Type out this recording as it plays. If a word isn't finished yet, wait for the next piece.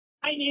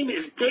My name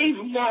is Dave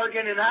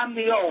Morgan, and I'm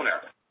the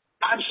owner.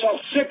 I'm so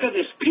sick of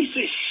this piece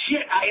of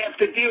shit I have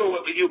to deal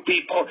with you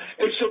people.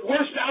 It's the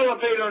worst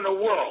elevator in the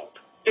world.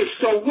 It's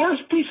the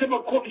worst piece of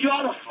equipment. You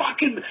ought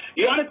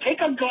to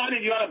take a gun and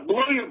you ought to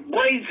blow your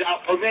brains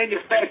out for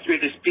manufacturing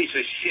this piece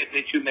of shit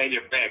that you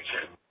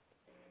manufacture.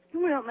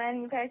 We don't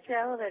manufacture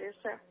elevators,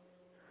 sir.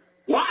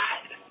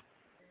 What?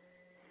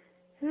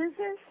 Who is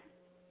this?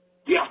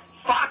 You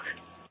fuck.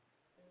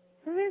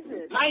 Who is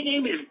this? My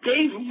name is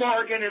Dave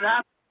Morgan, and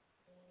I'm...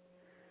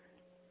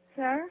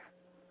 Sir?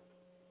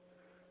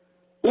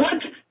 What?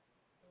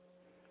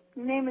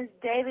 Your name is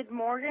David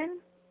Morgan?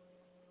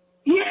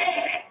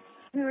 Yeah!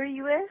 Who are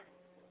you with?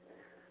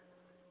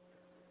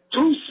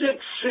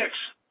 266.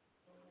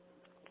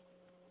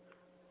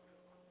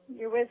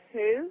 You're with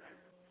who?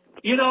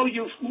 You know,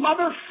 you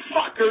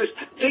motherfuckers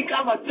think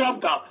I'm a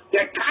dum-dum.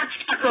 That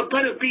cocksucker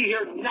better be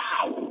here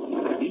now.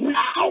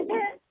 Now!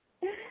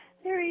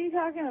 Who are you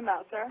talking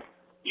about, sir?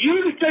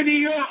 Utica, New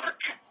York.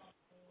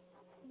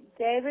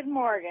 David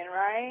Morgan,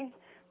 right?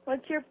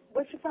 What's your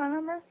phone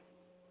number?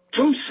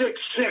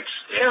 266,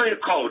 area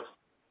code.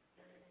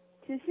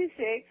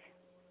 266.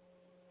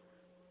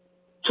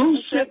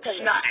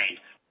 269.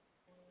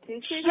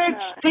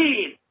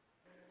 269.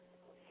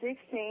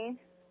 16. 16.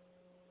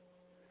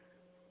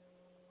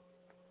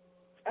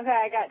 Okay,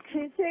 I got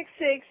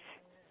 266.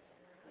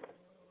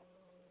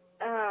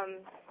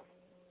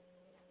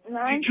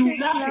 Did you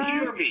not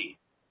hear me?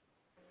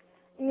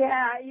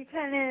 Yeah, you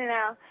cut in and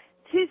out.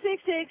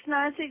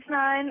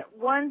 266-969-16.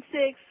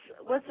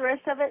 What's the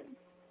rest of it?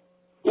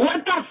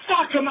 What the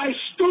fuck am I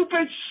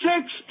stupid?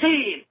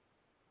 16.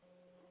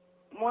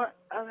 What?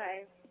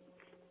 Okay.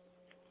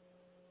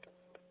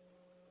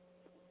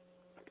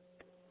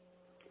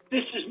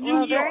 This is New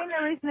Well, there York. ain't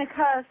no reason to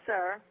cuss,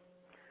 sir.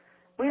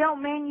 We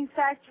don't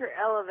manufacture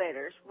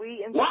elevators.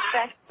 We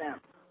inspect them.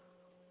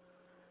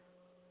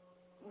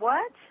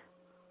 What?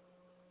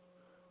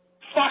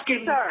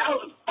 Fucking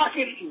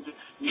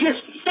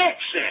just fix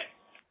it.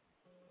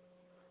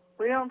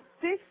 We don't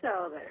fix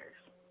elevators.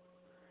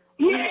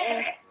 Yeah. We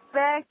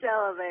inspect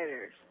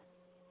elevators.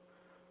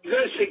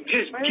 Listen,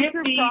 just What is get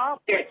your me problem?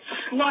 that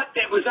slut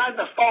that was on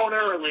the phone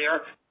earlier.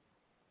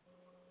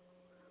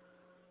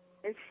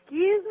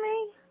 Excuse me?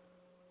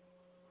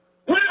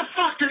 Where the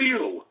fuck are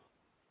you?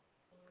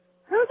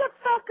 Who the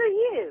fuck are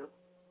you?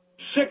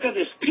 Sick of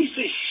this piece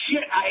of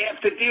shit I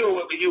have to deal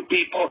with you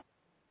people.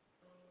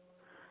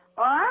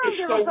 Well, I don't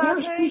give a fuck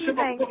who you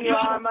think you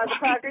are,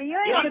 motherfucker. You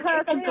ain't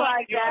gonna cuss me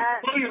like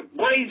that. Blow your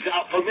brains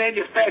out for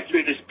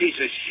manufacturing this piece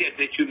of shit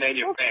that you Well,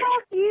 manufacture.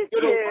 fuck you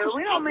too.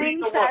 We don't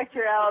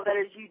manufacture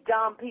elevators, you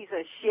dumb piece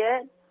of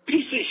shit.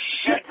 Piece of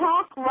shit.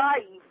 Now talk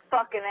right, you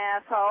fucking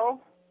asshole.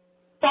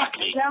 Fuck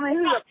you. Tell me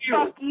who the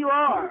fuck you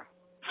are.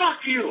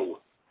 Fuck you.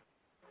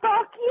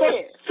 Fuck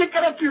you. Stick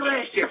it up your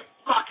ass, you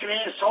fucking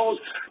assholes.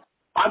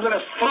 I'm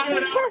gonna throw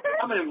it out.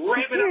 I'm gonna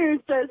ram it up. You're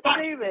so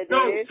stupid, dude.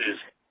 Noses.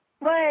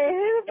 Wait,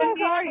 who the fuck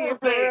are you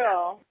for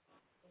real?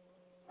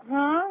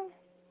 Huh?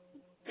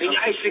 And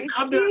I should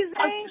come to the Excuse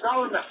me?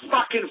 all in the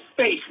fucking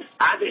face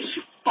on this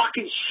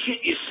fucking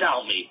shit you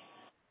sell me.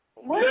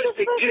 What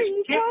the fuck are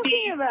you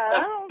talking about?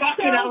 I don't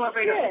fucking sell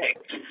elevator shit.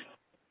 fixed.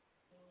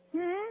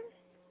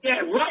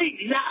 Yeah, Hmm? right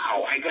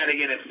now I gotta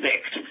get it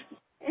fixed.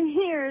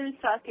 You're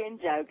fucking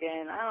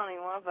joking. I don't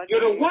even want to fucking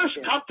You're the hear worst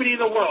shit. company in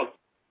the world.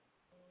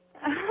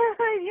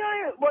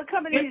 What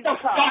company Get did the you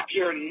call? fuck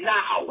here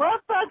now.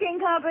 What fucking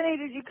company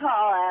did you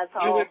call,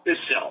 asshole? You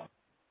imbecile.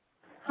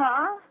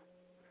 Huh?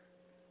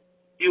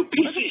 You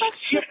piece What the of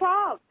fuck's shit. your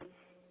problem?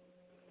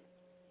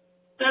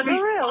 Every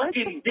For real,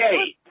 fucking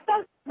day.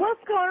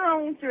 What's going on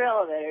with your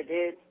elevator,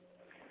 dude?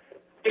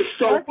 It's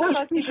the What the worst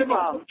fuck is piece your of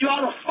problem?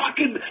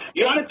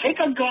 you ought to take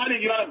a gun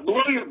and you ought to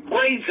blow your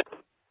brains out.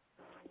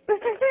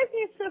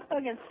 You're so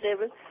fucking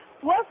stupid.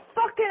 What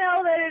fucking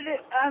elevator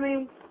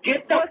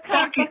Get the what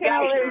kind of fucking fucking guy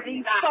elevator here do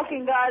you now.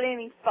 fucking got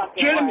any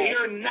fucking Get him way?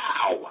 here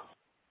now.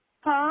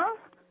 Huh?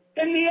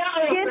 In the Get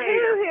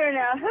elevator. who here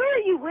now? Who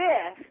are you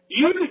with?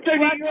 Utica,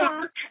 New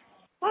York.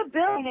 What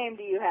building name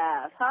do you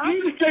have, huh?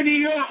 Utica,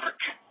 New York.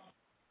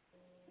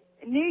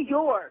 New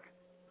York.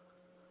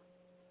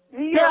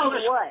 New York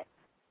what?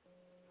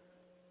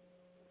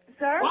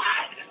 Sir?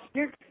 What?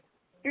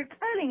 You're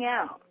cutting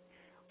out.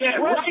 Yeah,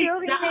 What right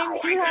building now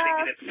name do I you gotta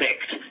have? get it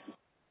fixed.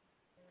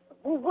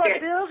 Well, what That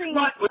building?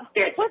 slut with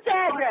that What's the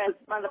address,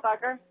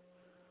 motherfucker?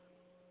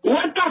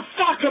 What the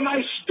fuck? Am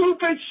I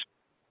stupid?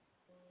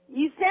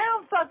 You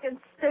sound fucking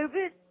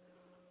stupid.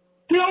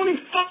 The only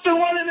fucking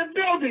one in the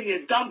building,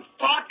 you dumb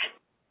fuck.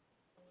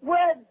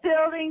 What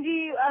building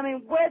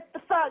what the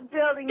fuck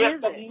building is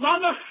If the it?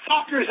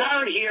 motherfuckers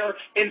aren't here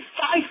in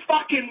 5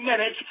 fucking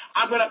minutes,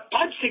 I'm gonna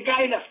punch the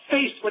guy in the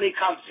face when he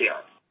comes here.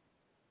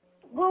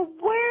 Well,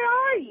 where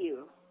are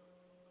you?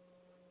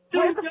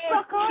 Where the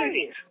fuck are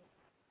you?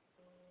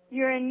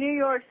 You're in New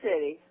York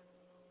City.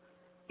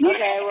 Yeah.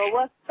 Okay, well,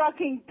 what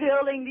fucking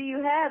building do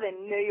you have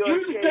in New York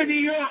Utica, City?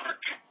 New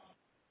York.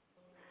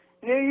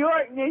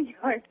 New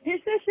York. You're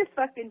such a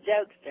fucking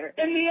jokester.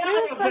 In the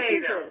Who the fuck is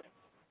elevator. this?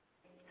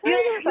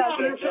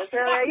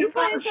 Are you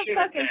playing some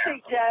fucking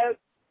sick joke?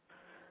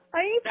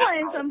 Are you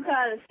playing some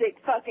kind of sick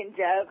fucking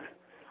joke?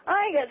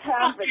 I ain't got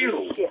time for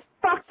this shit.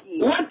 Fuck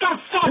you. What the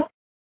fuck?